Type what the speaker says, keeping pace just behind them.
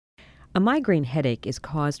A migraine headache is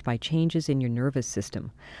caused by changes in your nervous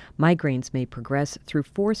system. Migraines may progress through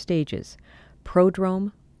 4 stages: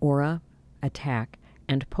 prodrome, aura, attack,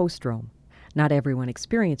 and postdrome. Not everyone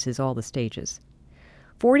experiences all the stages.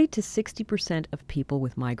 40 to 60% of people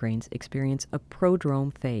with migraines experience a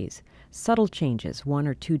prodrome phase, subtle changes 1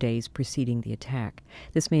 or 2 days preceding the attack.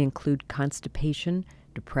 This may include constipation,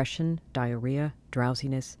 depression, diarrhea,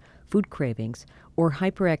 drowsiness, food cravings, or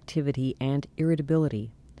hyperactivity and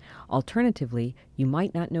irritability. Alternatively, you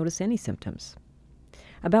might not notice any symptoms.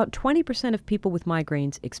 About 20% of people with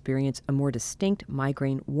migraines experience a more distinct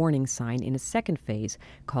migraine warning sign in a second phase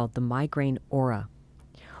called the migraine aura.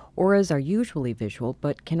 Auras are usually visual,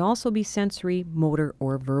 but can also be sensory, motor,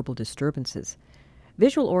 or verbal disturbances.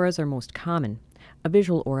 Visual auras are most common. A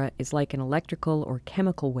visual aura is like an electrical or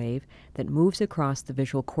chemical wave that moves across the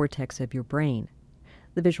visual cortex of your brain.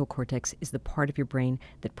 The visual cortex is the part of your brain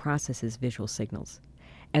that processes visual signals.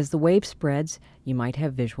 As the wave spreads, you might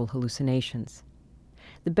have visual hallucinations.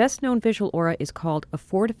 The best-known visual aura is called a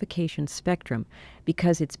fortification spectrum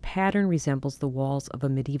because its pattern resembles the walls of a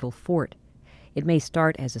medieval fort. It may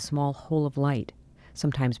start as a small hole of light,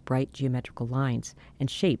 sometimes bright geometrical lines, and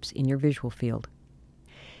shapes in your visual field.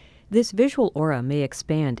 This visual aura may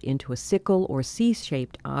expand into a sickle or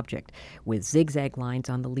C-shaped object with zigzag lines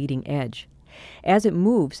on the leading edge. As it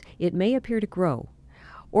moves, it may appear to grow.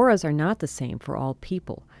 Auras are not the same for all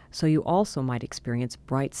people, so you also might experience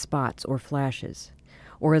bright spots or flashes.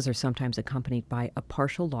 Auras are sometimes accompanied by a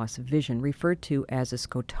partial loss of vision, referred to as a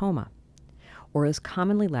scotoma. Auras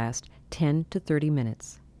commonly last 10 to 30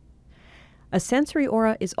 minutes. A sensory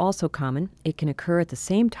aura is also common. It can occur at the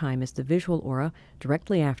same time as the visual aura,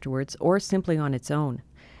 directly afterwards, or simply on its own.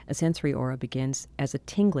 A sensory aura begins as a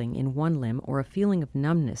tingling in one limb or a feeling of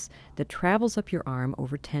numbness that travels up your arm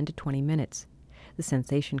over 10 to 20 minutes. The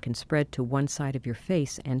sensation can spread to one side of your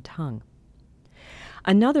face and tongue.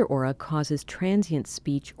 Another aura causes transient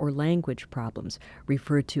speech or language problems,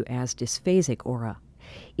 referred to as dysphagic aura.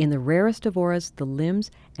 In the rarest of auras, the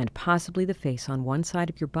limbs and possibly the face on one side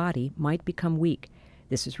of your body might become weak.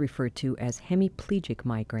 This is referred to as hemiplegic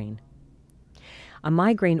migraine. A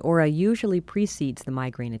migraine aura usually precedes the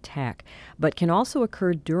migraine attack, but can also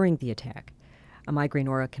occur during the attack. A migraine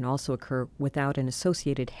aura can also occur without an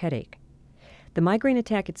associated headache. The migraine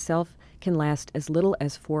attack itself can last as little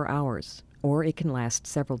as 4 hours, or it can last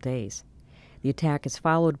several days. The attack is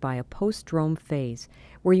followed by a postdrome phase,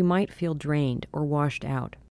 where you might feel drained or washed out.